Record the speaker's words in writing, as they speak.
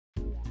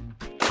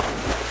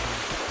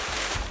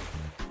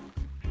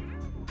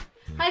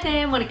Hi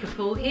there, Monica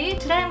Poole here.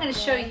 Today I'm going to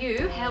show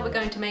you how we're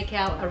going to make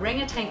our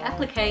orangutan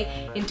applique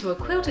into a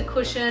quilted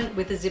cushion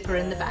with a zipper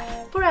in the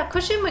back. For our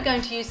cushion we're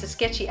going to use the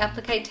sketchy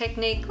applique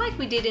technique like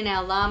we did in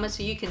our llama,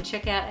 so you can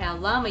check out our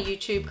llama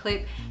YouTube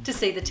clip to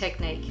see the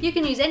technique. You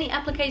can use any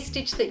applique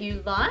stitch that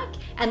you like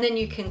and then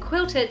you can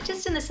quilt it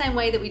just in the same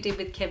way that we did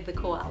with Kev the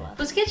koala.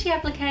 For sketchy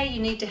applique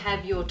you need to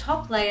have your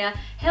top layer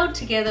held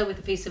together with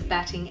a piece of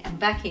batting and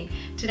backing.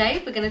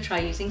 Today we're going to try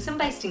using some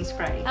basting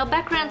spray. Our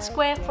background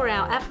square for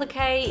our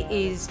applique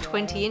is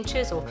 20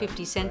 inches or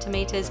 50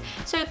 centimeters,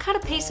 so cut a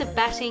piece of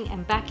batting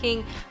and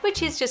backing,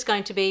 which is just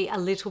going to be a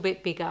little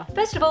bit bigger.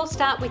 First of all,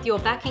 start with your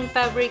backing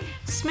fabric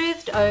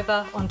smoothed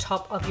over on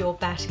top of your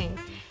batting.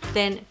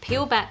 Then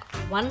peel back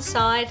one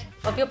side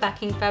of your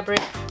backing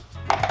fabric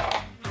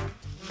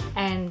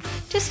and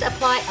just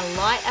apply a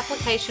light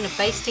application of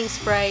basting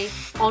spray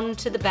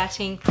onto the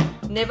batting,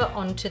 never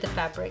onto the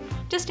fabric,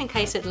 just in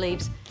case it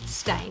leaves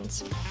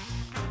stains.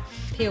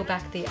 Peel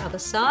back the other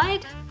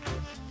side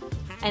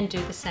and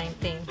do the same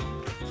thing.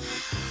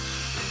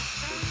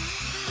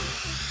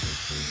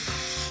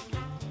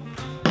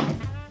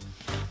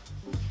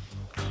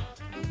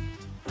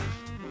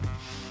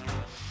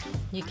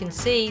 You can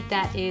see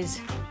that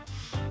is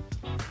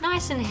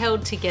nice and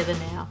held together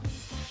now.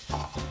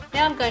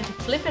 Now I'm going to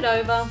flip it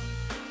over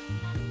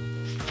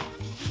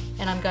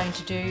and I'm going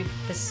to do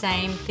the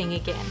same thing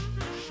again.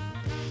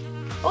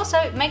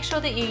 Also, make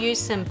sure that you use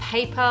some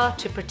paper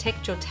to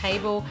protect your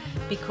table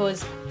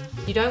because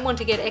you don't want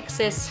to get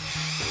excess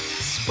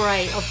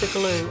spray of the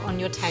glue on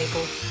your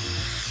table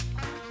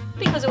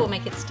because it will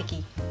make it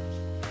sticky.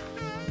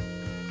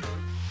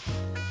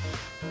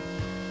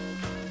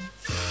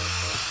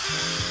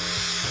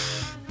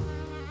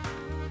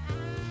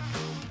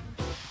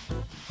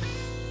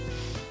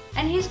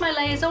 And here's my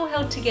layers all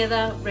held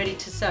together, ready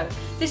to sew.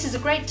 This is a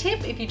great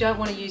tip if you don't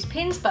want to use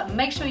pins, but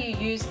make sure you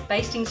use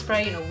basting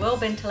spray in a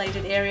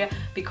well-ventilated area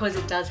because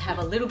it does have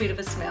a little bit of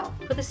a smell.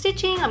 For the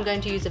stitching, I'm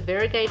going to use a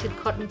variegated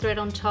cotton thread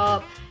on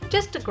top,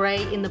 just a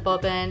grey in the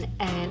bobbin,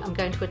 and I'm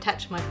going to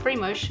attach my free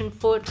motion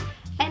foot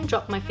and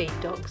drop my feed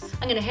dogs.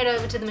 I'm going to head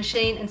over to the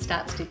machine and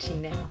start stitching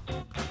now.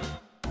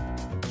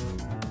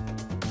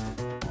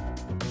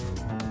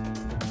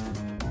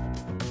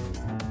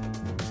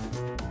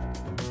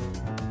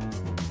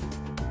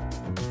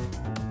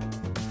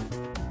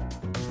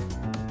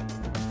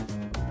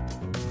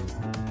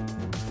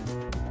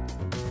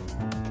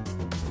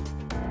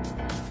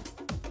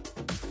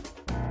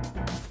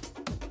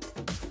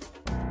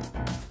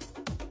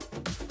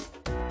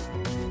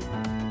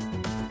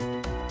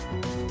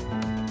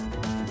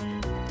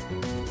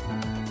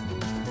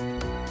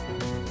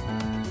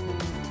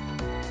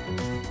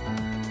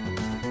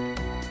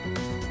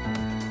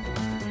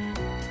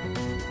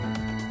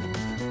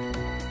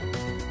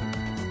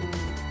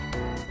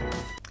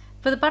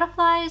 For the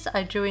butterflies,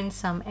 I drew in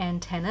some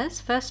antennas,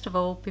 first of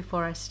all,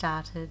 before I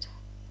started.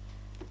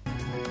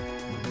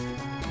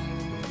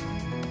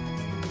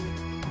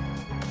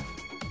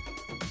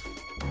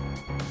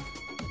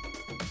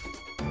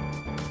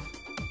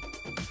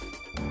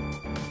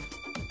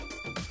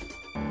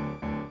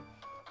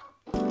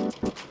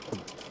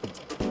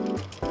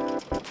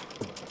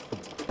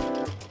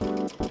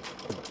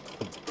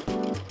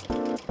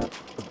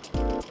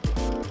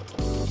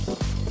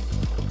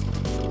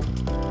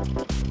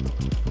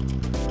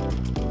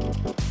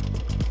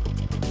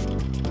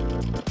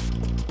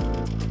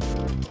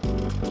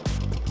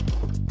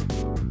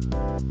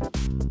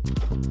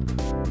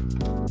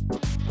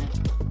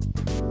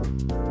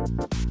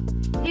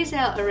 Here's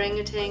our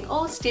orangutan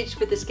all stitched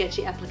with the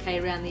sketchy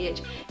applique around the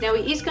edge. Now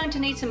he is going to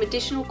need some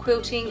additional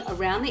quilting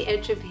around the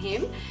edge of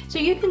him, so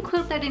you can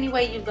quilt that any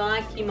way you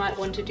like. You might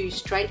want to do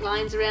straight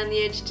lines around the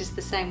edge just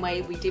the same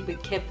way we did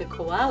with Kev the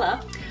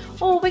koala,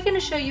 or we're going to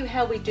show you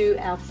how we do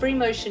our free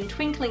motion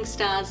twinkling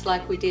stars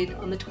like we did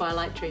on the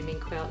Twilight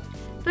Dreaming quilt.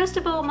 First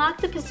of all, mark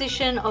the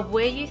position of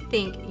where you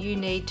think you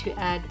need to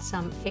add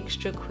some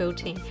extra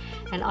quilting,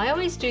 and I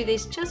always do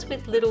this just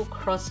with little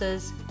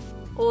crosses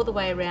all the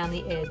way around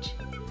the edge,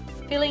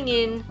 filling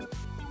in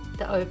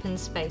the open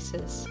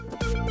spaces.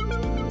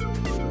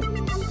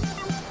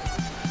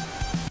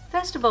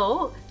 First of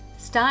all,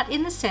 start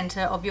in the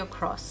center of your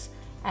cross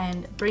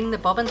and bring the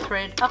bobbin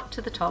thread up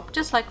to the top,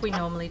 just like we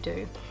normally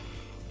do.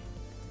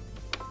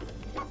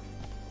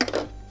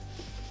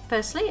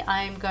 Firstly,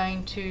 I'm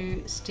going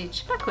to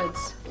stitch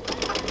backwards.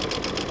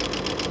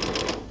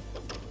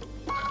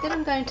 Then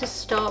I'm going to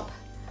stop,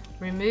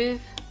 remove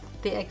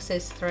the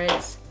excess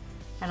threads,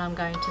 and I'm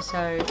going to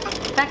sew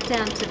back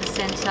down to the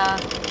center,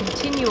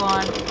 continue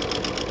on,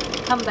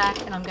 come back,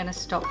 and I'm going to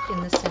stop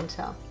in the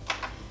center.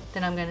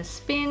 Then I'm going to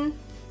spin,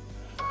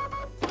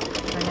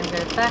 I'm going to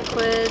go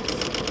backwards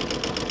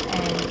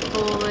and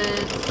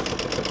forwards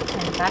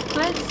and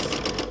backwards,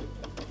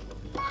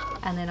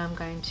 and then I'm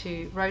going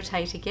to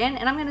rotate again,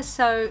 and I'm going to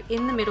sew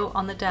in the middle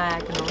on the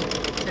diagonal.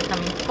 So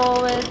coming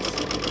forwards,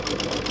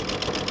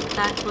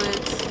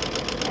 backwards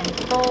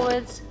and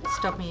forwards,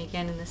 stopping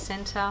again in the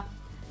center,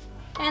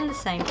 and the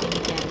same thing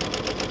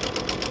again.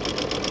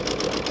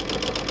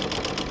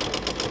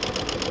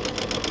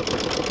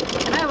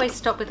 always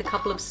stop with a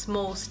couple of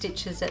small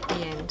stitches at the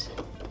end.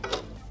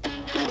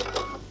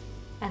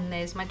 And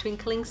there's my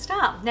twinkling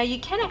star. Now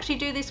you can actually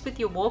do this with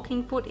your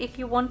walking foot if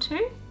you want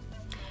to.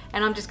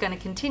 And I'm just going to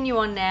continue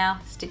on now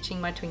stitching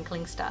my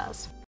twinkling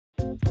stars.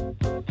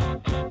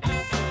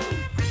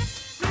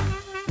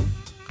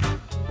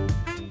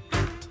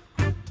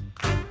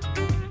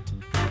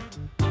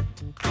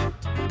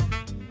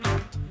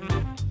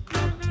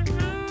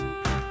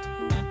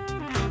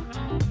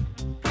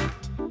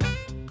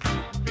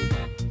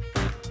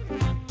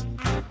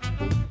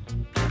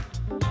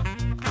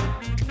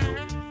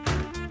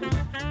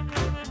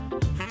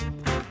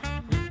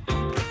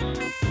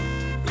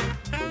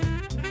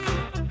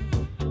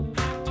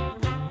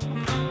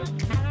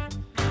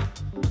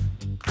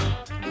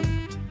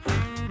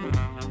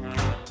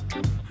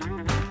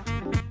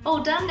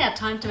 All done, now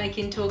time to make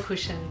into a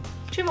cushion.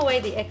 Trim away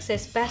the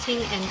excess batting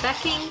and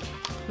backing,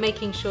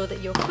 making sure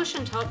that your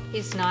cushion top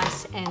is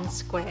nice and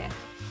square.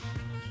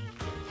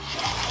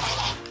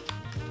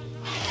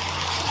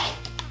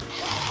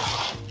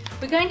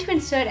 We're going to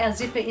insert our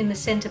zipper in the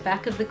center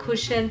back of the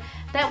cushion.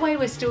 That way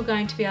we're still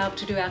going to be able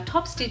to do our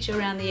top stitch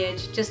around the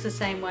edge just the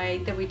same way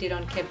that we did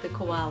on Kev the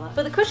Koala.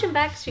 For the cushion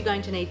backs, you're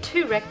going to need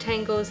 2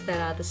 rectangles that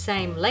are the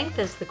same length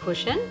as the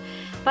cushion,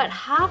 but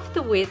half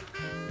the width,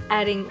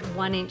 adding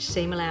 1 inch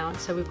seam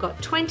allowance. So we've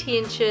got 20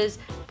 inches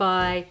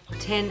by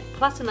 10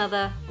 plus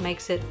another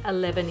makes it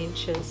 11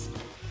 inches.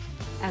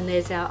 And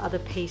there's our other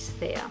piece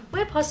there.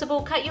 Where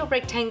possible, cut your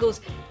rectangles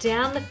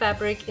down the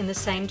fabric in the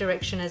same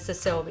direction as the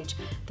selvage.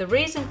 The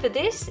reason for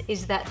this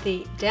is that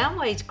the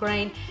downways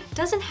grain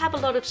doesn't have a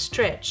lot of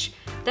stretch.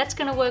 That's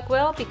going to work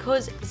well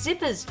because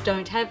zippers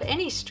don't have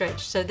any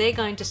stretch, so they're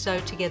going to sew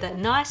together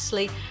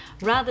nicely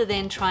rather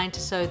than trying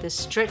to sew the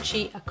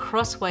stretchy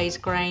crossways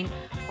grain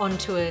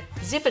onto a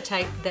zipper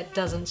tape that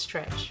doesn't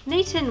stretch.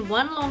 Neaten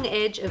one long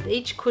edge of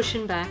each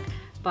cushion back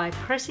by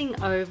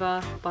pressing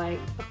over by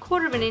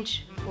 1/4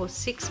 inch or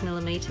 6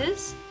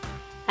 millimeters,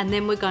 and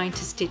then we're going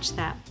to stitch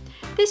that.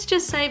 This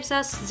just saves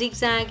us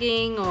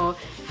zigzagging or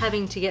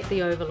having to get the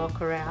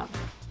overlocker out.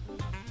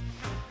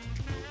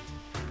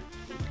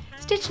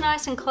 Stitch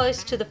nice and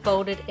close to the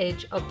folded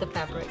edge of the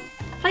fabric.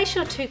 Place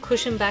your 2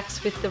 cushion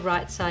backs with the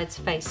right sides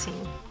facing.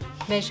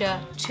 Measure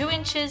 2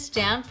 inches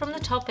down from the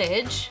top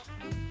edge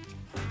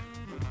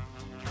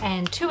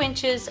and 2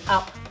 inches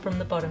up from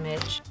the bottom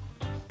edge.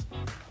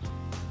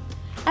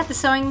 At the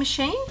sewing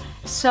machine,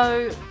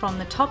 sew from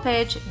the top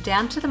edge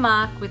down to the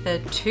mark with a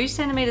 2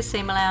 centimeter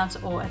seam allowance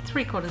or a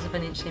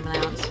 3/4 inch seam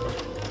allowance.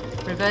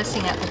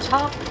 Reversing at the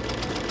top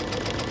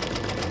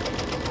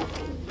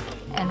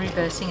and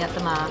reversing at the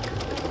mark.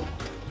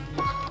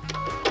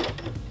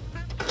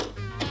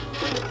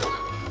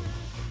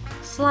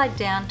 Slide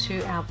down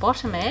to our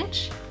bottom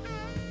edge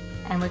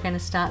and we're going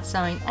to start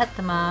sewing at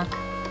the mark,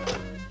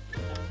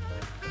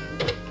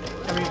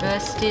 a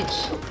reverse stitch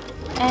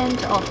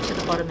and off to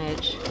the bottom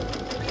edge.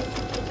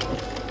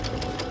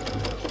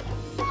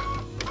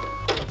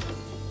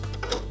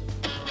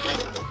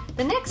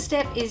 The next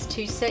step is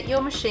to set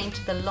your machine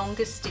to the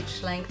longest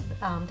stitch length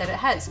that it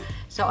has.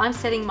 So I'm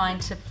setting mine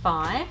to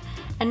 5,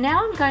 and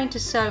now I'm going to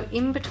sew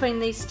in between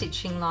these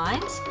stitching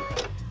lines.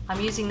 I'm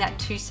using that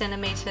 2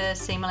 centimeter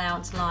seam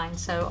allowance line,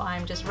 so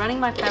I'm just running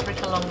my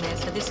fabric along there.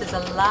 So this is a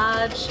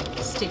large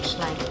stitch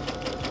length.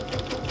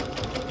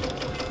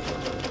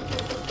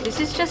 This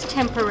is just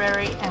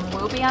temporary and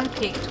will be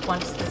unpicked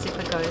once the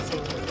zipper goes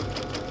in.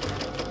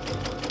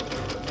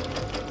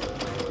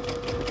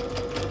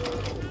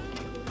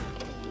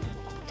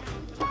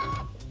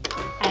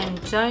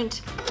 And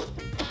don't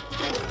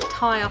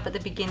tie off at the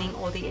beginning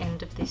or the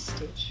end of this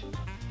stitch.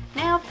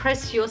 Now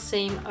press your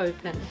seam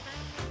open.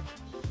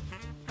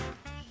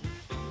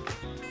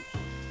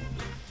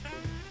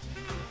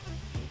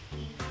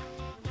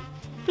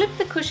 Flip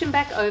the cushion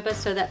back over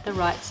so that the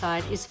right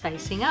side is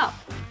facing up.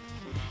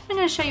 I'm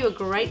going to show you a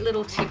great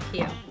little tip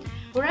here.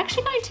 We're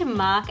actually going to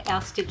mark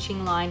our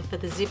stitching line for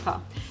the zipper.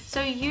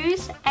 So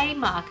use a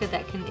marker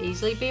that can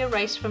easily be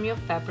erased from your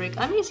fabric.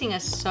 I'm using a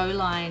sew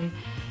line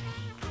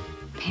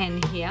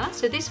pen here.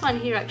 So this one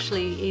here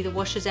actually either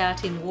washes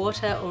out in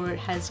water or it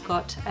has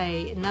got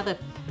another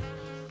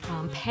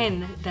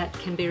pen that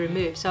can be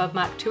removed. So I've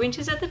marked 2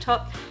 inches at the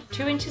top,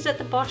 2 inches at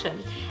the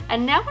bottom.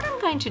 And now what I'm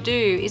going to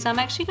do is I'm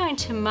actually going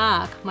to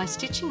mark my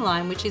stitching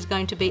line, which is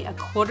going to be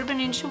 1/4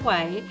 inch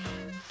away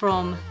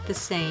from the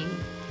seam.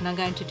 And I'm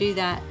going to do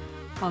that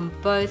on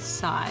both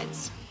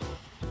sides.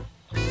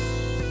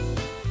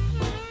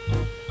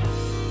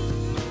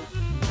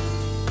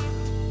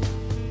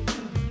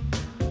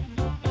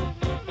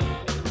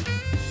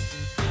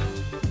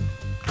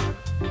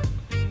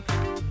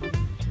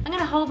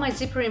 Hold my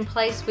zipper in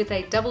place with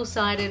a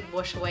double-sided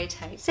wash away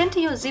tape. Center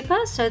your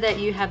zipper so that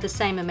you have the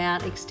same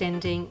amount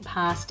extending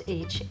past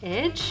each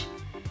edge.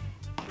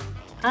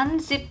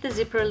 Unzip the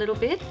zipper a little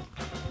bit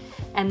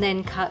and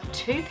then cut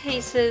 2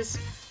 pieces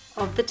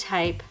of the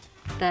tape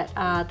that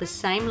are the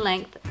same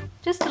length,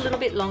 just a little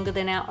bit longer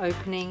than our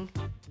opening,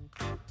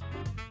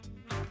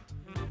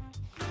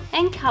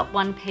 and cut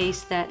 1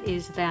 piece that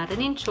is about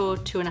 1 inch or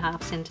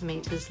 2.5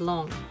 centimeters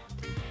long.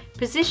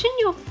 Position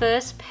your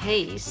first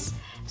piece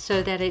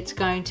so that it's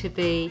going to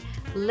be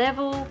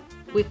level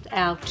with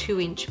our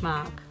 2-inch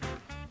mark.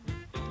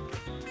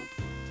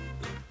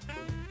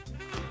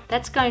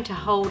 That's going to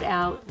hold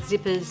our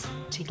zippers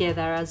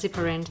together, our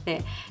zipper end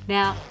there.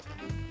 Now,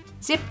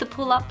 zip the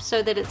pull up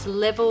so that it's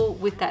level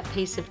with that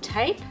piece of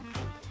tape.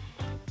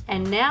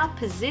 And now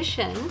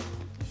position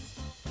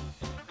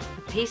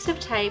a piece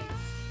of tape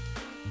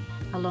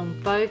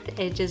along both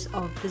edges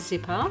of the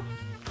zipper,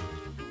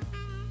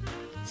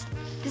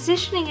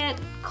 positioning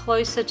it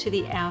closer to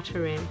the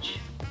outer edge.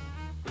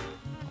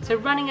 So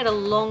running it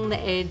along the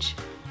edge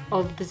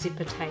of the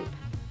zipper tape.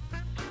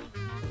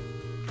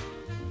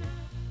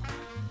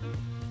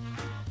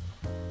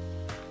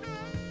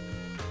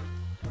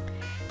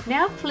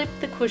 Now flip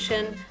the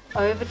cushion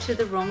over to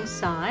the wrong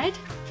side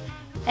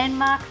and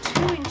mark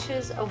 2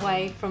 inches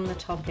away from the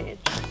top edge.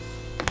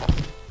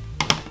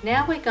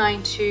 Now we're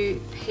going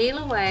to peel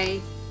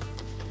away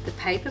the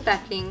paper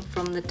backing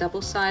from the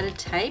double-sided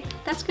tape.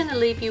 That's going to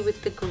leave you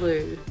with the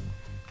glue,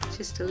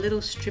 just a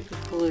little strip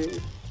of glue.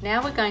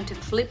 Now we're going to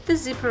flip the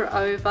zipper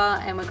over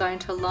and we're going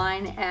to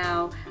line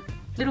our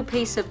little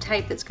piece of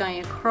tape that's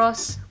going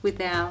across with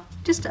our,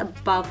 just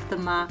above the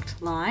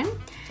marked line.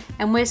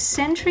 And we're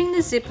centering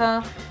the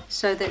zipper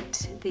so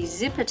that the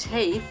zipper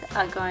teeth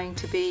are going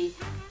to be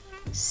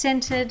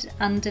centered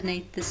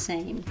underneath the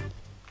seam.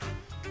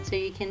 So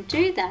you can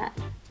do that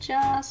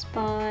just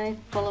by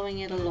following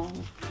it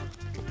along.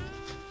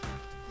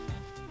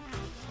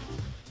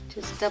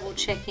 Just double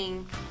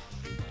checking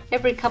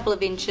every couple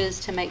of inches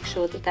to make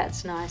sure that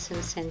that's nice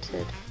and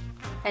centered.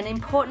 An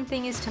important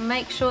thing is to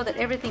make sure that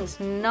everything's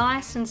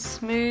nice and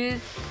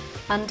smooth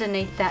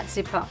underneath that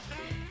zipper.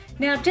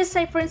 Now just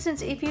say for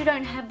instance if you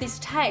don't have this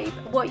tape,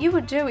 what you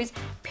would do is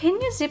pin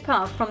your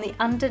zipper from the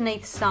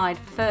underneath side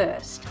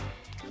first.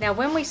 Now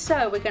when we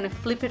sew, we're going to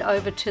flip it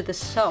over to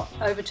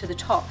the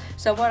top.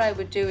 So what I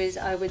would do is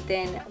I would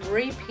then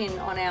re-pin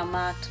on our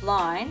marked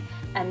line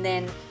and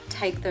then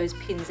take those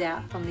pins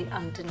out from the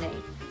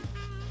underneath.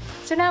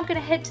 So now I'm going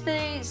to head to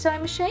the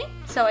sewing machine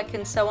so I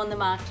can sew on the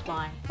marked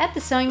line. At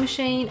the sewing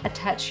machine,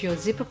 attach your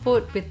zipper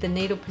foot with the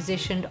needle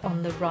positioned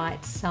on the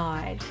right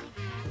side.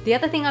 The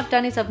other thing I've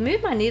done is I've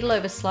moved my needle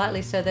over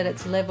slightly so that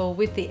it's level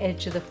with the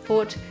edge of the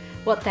foot.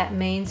 What that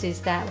means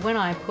is that when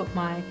I put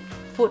my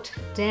foot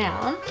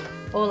down,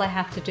 all I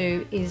have to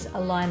do is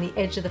align the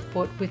edge of the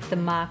foot with the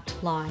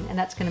marked line, and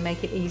that's going to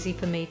make it easy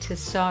for me to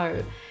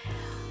sew.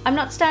 I'm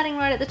not starting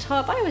right at the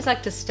top. I always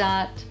like to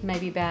start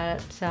maybe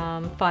about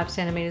 5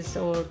 centimeters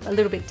or a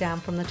little bit down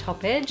from the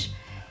top edge,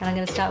 and I'm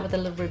going to start with a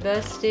little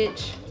reverse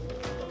stitch.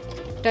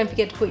 Don't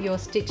forget to put your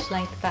stitch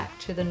length back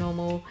to the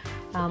normal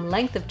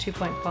length of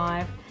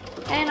 2.5,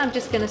 and I'm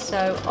just going to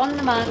sew on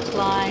the marked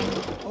line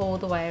all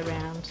the way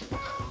around.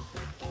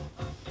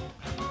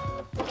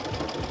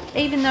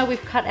 Even though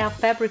we've cut our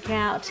fabric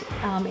out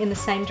in the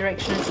same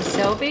direction as the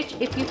selvage,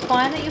 if you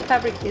find that your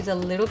fabric is a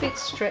little bit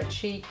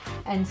stretchy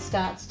and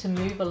starts to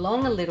move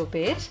along a little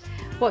bit,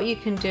 what you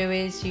can do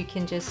is you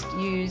can just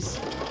use,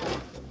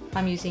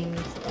 I'm using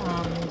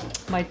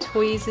my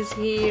tweezers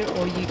here,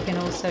 or you can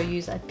also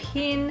use a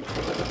pin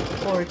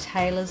or a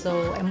tailor's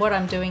awl, and what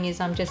I'm doing is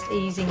I'm just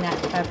easing that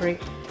fabric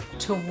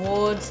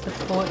towards the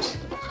foot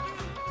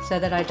so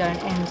that I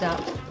don't end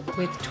up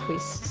with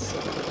twists.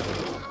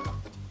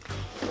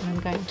 I'm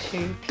going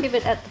to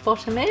pivot at the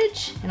bottom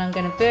edge, and I'm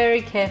going to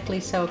very carefully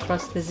sew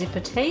across the zipper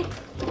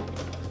teeth.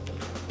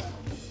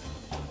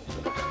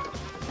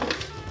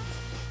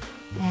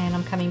 And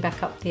I'm coming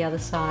back up the other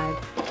side.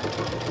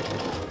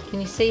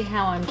 Can you see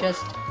how I'm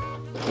just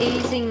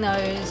easing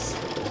those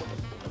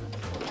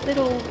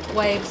little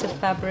waves of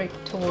fabric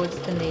towards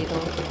the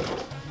needle?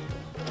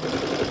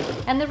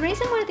 And the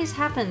reason why this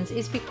happens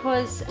is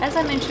because, as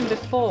I mentioned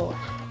before,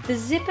 the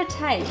zipper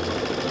tape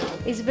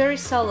is very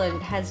solid,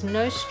 it has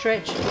no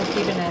stretch or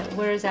give in it,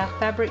 whereas our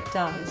fabric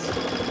does.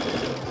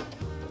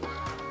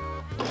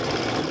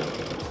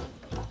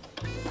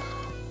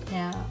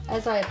 Now,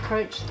 as I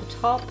approach the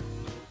top,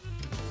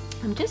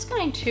 I'm just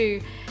going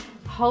to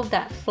hold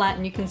that flat,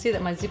 and you can see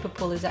that my zipper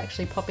pull is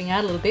actually popping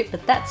out a little bit,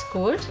 but that's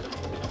good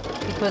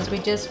because we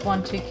just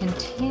want to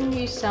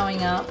continue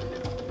sewing up.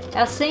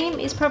 Our seam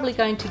is probably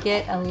going to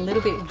get a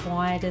little bit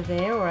wider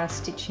there, or our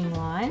stitching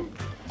line,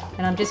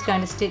 and I'm just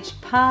going to stitch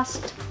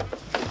past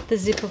the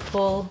zipper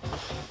pull.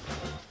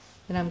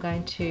 Then I'm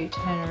going to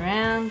turn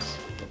around,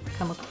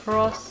 come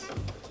across,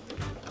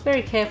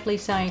 very carefully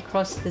sewing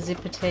across the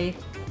zipper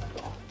teeth,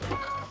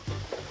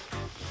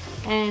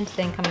 and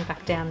then coming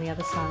back down the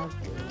other side.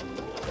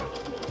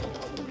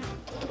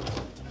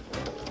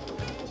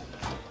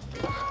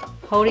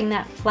 Holding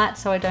that flat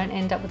so I don't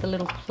end up with a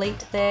little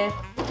pleat there.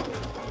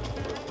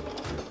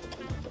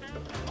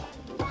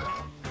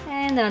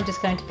 And then I'm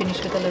just going to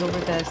finish with a little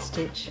reverse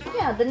stitch.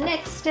 Now the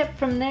next step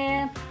from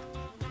there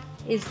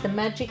is the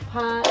magic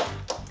part,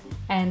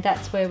 and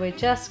that's where we're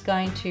just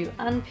going to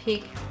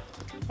unpick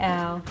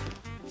our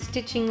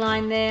stitching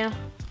line there,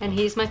 and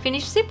here's my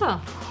finished zipper.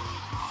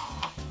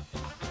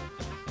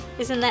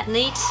 Isn't that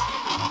neat?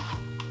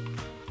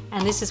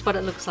 And this is what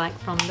it looks like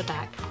from the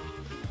back.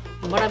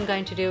 And what I'm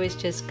going to do is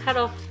just cut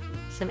off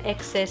some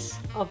excess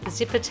of the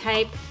zipper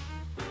tape,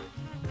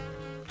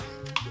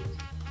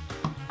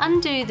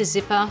 undo the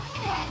zipper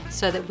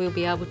so that we'll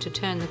be able to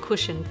turn the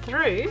cushion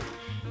through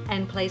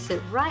and place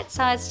it right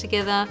sides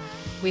together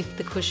with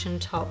the cushion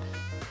top.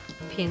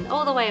 Pin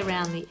all the way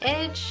around the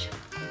edge,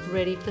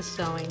 ready for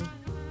sewing.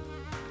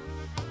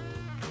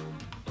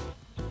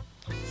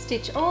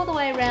 Stitch all the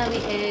way around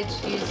the edge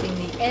using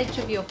the edge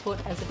of your foot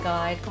as a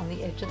guide on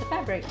the edge of the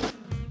fabric.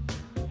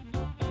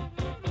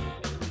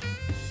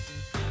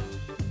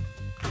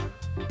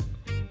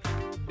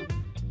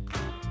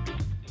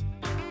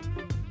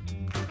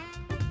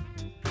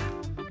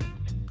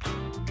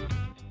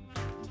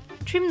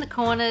 Trim the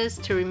corners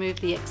to remove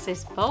the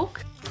excess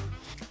bulk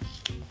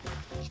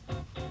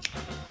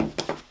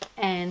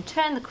and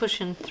turn the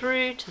cushion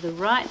through to the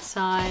right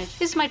side.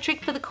 This is my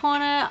trick for the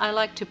corner. I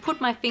like to put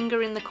my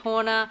finger in the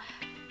corner,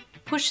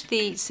 push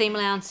the seam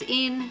allowance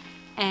in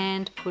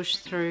and push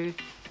through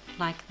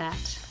like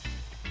that.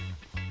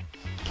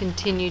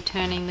 Continue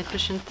turning the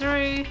cushion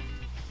through.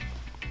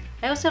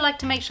 I also like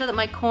to make sure that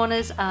my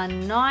corners are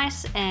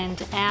nice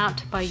and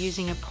out by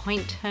using a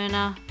point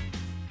turner.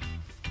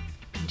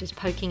 Just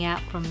poking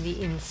out from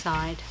the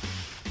inside.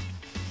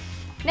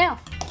 Now,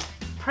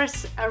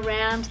 press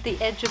around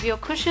the edge of your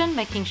cushion,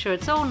 making sure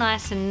it's all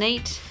nice and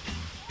neat.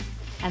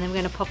 And then we're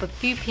going to pop a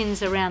few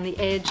pins around the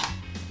edge,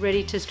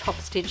 ready to top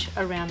stitch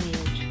around the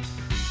edge.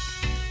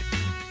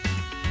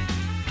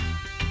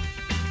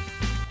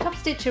 Top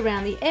stitch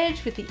around the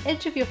edge with the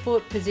edge of your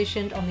foot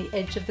positioned on the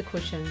edge of the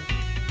cushion.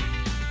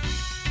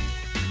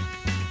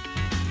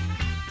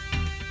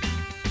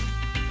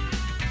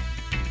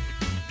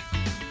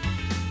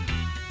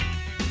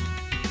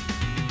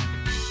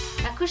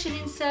 Cushion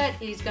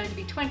insert is going to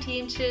be 20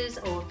 inches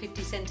or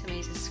 50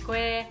 centimeters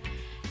square.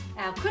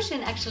 Our cushion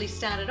actually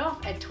started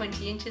off at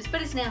 20 inches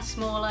but is now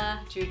smaller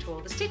due to all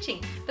the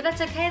stitching. But that's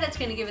okay, that's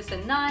going to give us a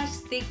nice,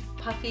 thick,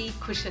 puffy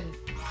cushion.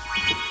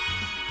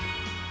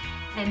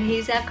 And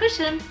here's our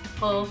cushion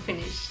all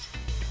finished.